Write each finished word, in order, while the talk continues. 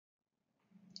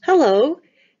Hello,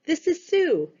 this is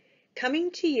Sue,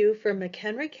 coming to you from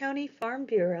McHenry County Farm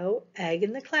Bureau Ag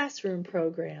in the Classroom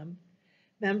program.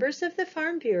 Members of the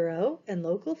Farm Bureau and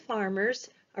local farmers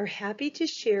are happy to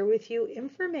share with you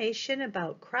information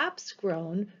about crops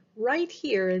grown right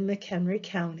here in McHenry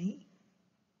County.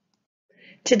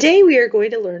 Today we are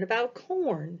going to learn about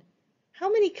corn.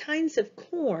 How many kinds of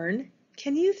corn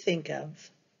can you think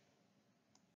of?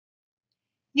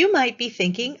 You might be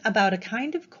thinking about a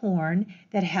kind of corn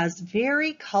that has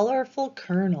very colorful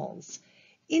kernels.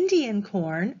 Indian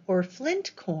corn or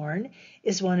flint corn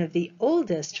is one of the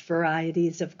oldest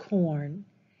varieties of corn.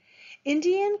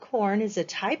 Indian corn is a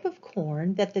type of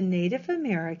corn that the Native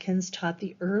Americans taught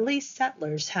the early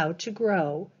settlers how to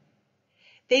grow.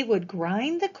 They would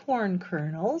grind the corn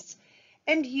kernels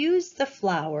and use the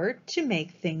flour to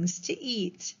make things to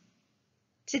eat.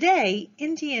 Today,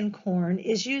 Indian corn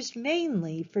is used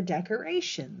mainly for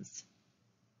decorations.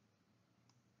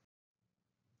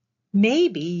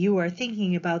 Maybe you are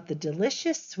thinking about the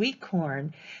delicious sweet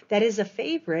corn that is a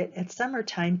favorite at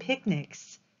summertime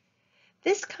picnics.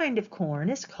 This kind of corn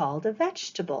is called a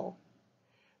vegetable.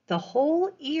 The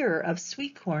whole ear of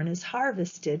sweet corn is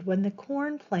harvested when the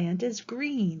corn plant is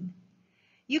green.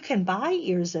 You can buy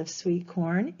ears of sweet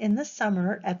corn in the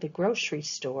summer at the grocery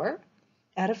store,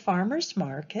 at a farmer's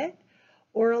market,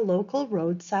 or a local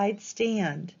roadside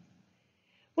stand.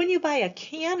 When you buy a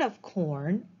can of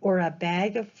corn or a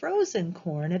bag of frozen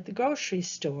corn at the grocery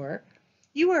store,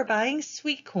 you are buying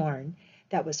sweet corn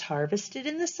that was harvested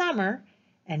in the summer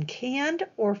and canned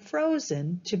or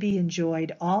frozen to be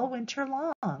enjoyed all winter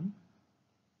long.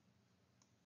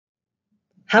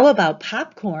 How about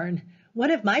popcorn,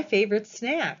 one of my favorite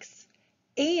snacks,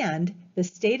 and the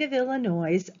state of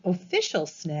Illinois' official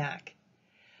snack?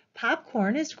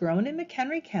 Popcorn is grown in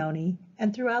McHenry County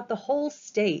and throughout the whole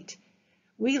state.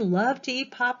 We love to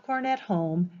eat popcorn at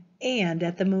home and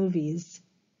at the movies.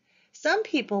 Some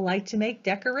people like to make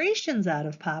decorations out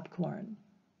of popcorn.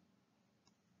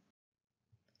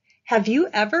 Have you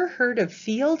ever heard of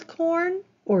field corn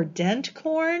or dent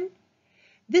corn?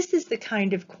 This is the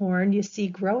kind of corn you see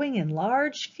growing in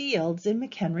large fields in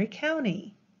McHenry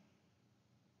County.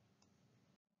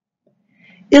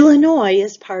 Illinois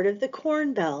is part of the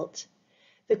Corn Belt.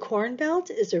 The Corn Belt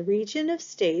is a region of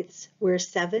states where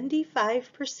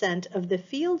 75% of the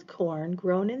field corn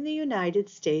grown in the United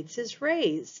States is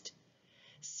raised.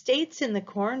 States in the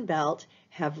Corn Belt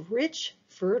have rich,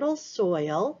 fertile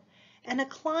soil and a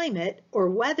climate or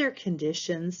weather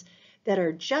conditions that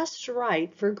are just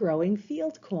right for growing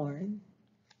field corn.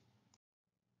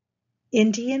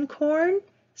 Indian corn,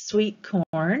 sweet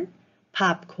corn,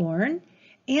 popcorn,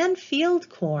 and field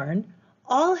corn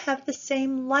all have the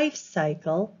same life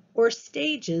cycle or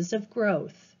stages of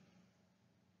growth,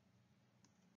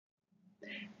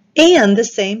 and the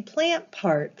same plant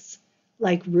parts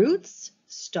like roots,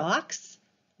 stalks,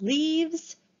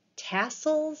 leaves,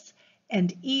 tassels,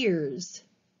 and ears.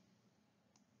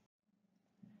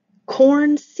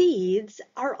 Corn seeds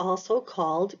are also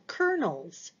called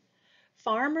kernels.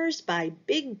 Farmers buy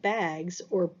big bags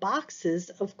or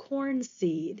boxes of corn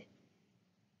seed.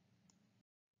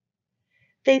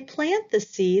 They plant the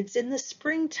seeds in the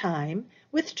springtime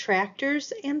with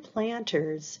tractors and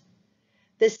planters.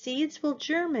 The seeds will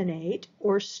germinate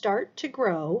or start to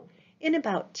grow in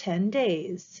about 10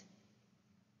 days.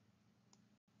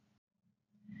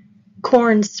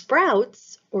 Corn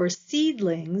sprouts or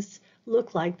seedlings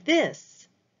look like this.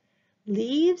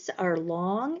 Leaves are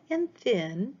long and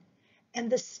thin,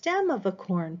 and the stem of a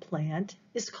corn plant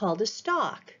is called a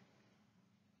stalk.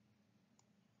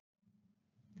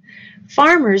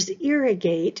 Farmers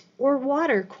irrigate or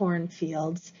water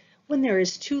cornfields when there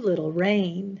is too little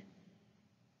rain.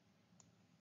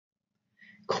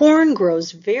 Corn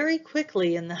grows very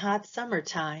quickly in the hot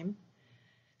summertime.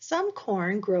 Some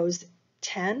corn grows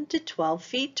 10 to 12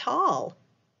 feet tall.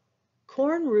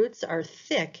 Corn roots are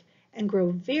thick and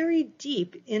grow very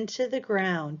deep into the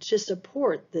ground to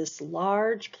support this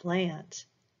large plant.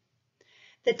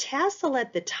 The tassel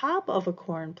at the top of a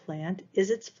corn plant is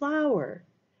its flower.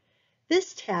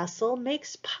 This tassel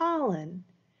makes pollen.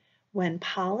 When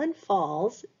pollen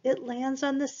falls, it lands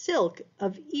on the silk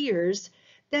of ears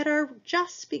that are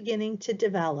just beginning to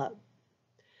develop.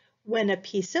 When a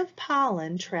piece of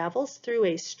pollen travels through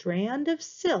a strand of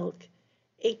silk,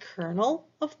 a kernel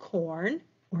of corn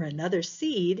or another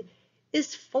seed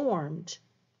is formed.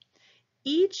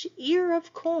 Each ear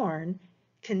of corn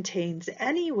contains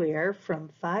anywhere from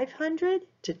 500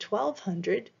 to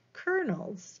 1,200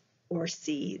 kernels or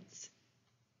seeds.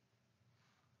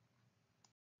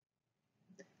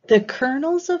 The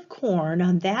kernels of corn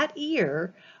on that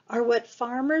ear are what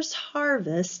farmers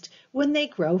harvest when they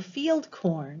grow field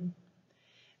corn.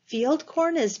 Field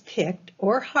corn is picked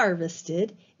or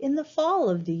harvested in the fall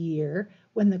of the year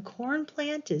when the corn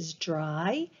plant is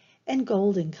dry and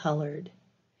golden colored.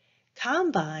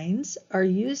 Combines are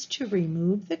used to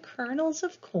remove the kernels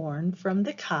of corn from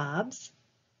the cobs.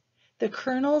 The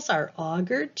kernels are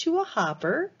augered to a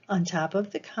hopper on top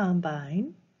of the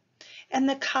combine, and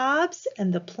the cobs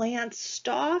and the plant's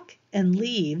stalk and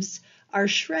leaves are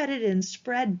shredded and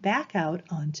spread back out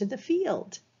onto the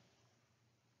field.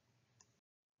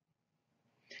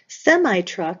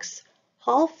 Semi-trucks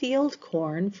haul field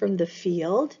corn from the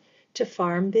field to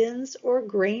farm bins or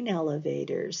grain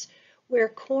elevators, where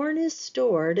corn is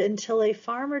stored until a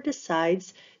farmer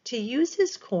decides to use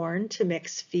his corn to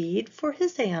mix feed for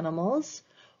his animals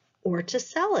or to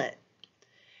sell it.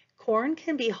 Corn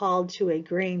can be hauled to a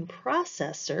grain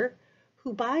processor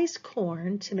who buys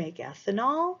corn to make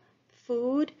ethanol,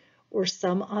 food, or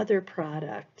some other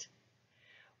product.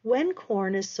 When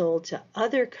corn is sold to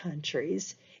other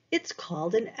countries, it's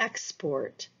called an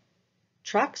export.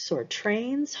 Trucks or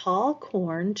trains haul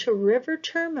corn to river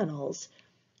terminals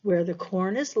where the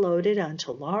corn is loaded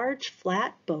onto large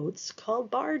flat boats called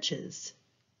barges.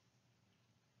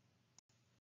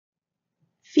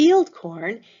 Field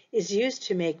corn is used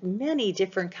to make many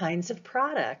different kinds of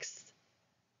products.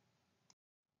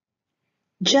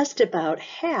 Just about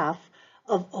half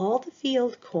of all the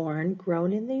field corn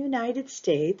grown in the United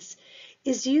States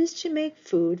is used to make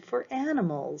food for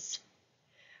animals.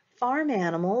 Farm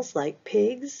animals like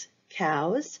pigs,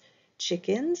 cows,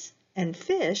 chickens, and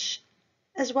fish,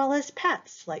 as well as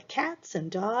pets like cats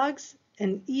and dogs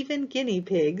and even guinea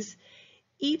pigs,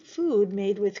 eat food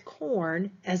made with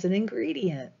corn as an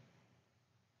ingredient.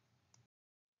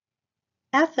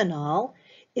 Ethanol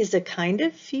is a kind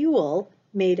of fuel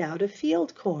made out of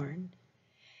field corn.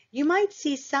 You might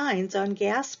see signs on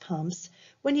gas pumps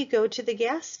when you go to the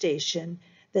gas station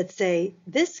that say,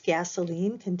 "This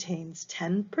gasoline contains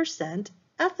 10%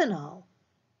 ethanol."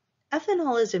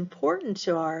 Ethanol is important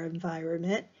to our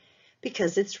environment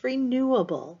because it's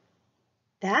renewable.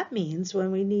 That means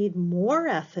when we need more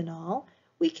ethanol,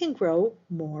 we can grow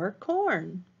more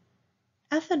corn.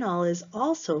 Ethanol is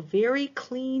also very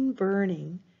clean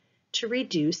burning to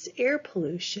reduce air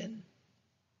pollution.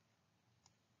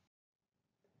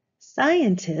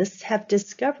 Scientists have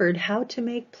discovered how to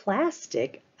make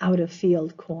plastic out of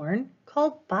field corn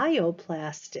called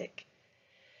bioplastic.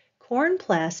 Corn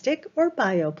plastic or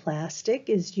bioplastic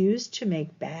is used to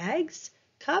make bags,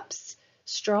 cups,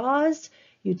 straws,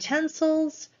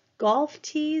 utensils, golf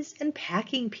tees, and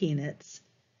packing peanuts.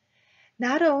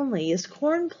 Not only is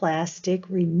corn plastic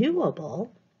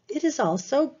renewable, it is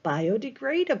also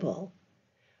biodegradable.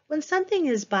 When something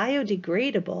is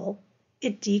biodegradable,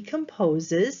 it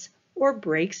decomposes or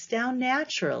breaks down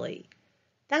naturally.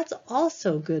 That's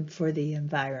also good for the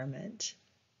environment.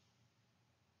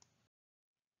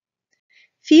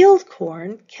 Field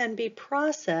corn can be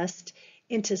processed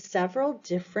into several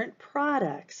different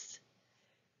products: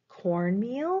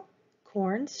 cornmeal,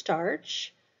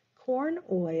 cornstarch, corn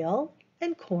oil,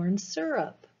 and corn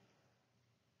syrup.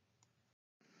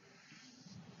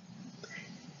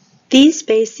 These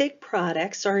basic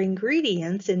products are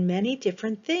ingredients in many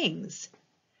different things.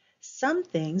 Some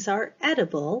things are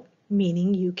edible,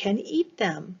 meaning you can eat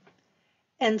them.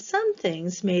 And some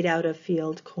things made out of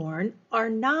field corn are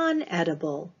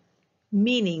non-edible,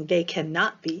 meaning they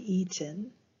cannot be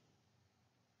eaten.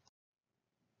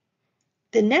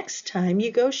 The next time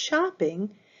you go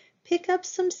shopping, pick up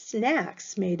some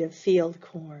snacks made of field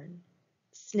corn.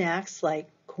 Snacks like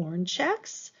Corn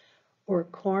Chex or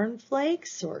Corn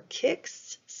Flakes or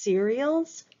Kix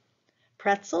cereals,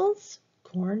 pretzels,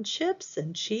 corn chips,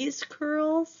 and cheese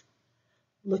curls.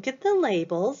 Look at the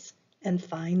labels and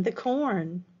find the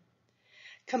corn.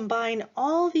 Combine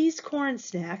all these corn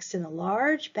snacks in a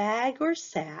large bag or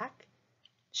sack,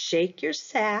 shake your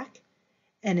sack,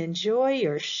 and enjoy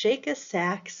your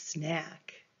Shake-a-Sack snack.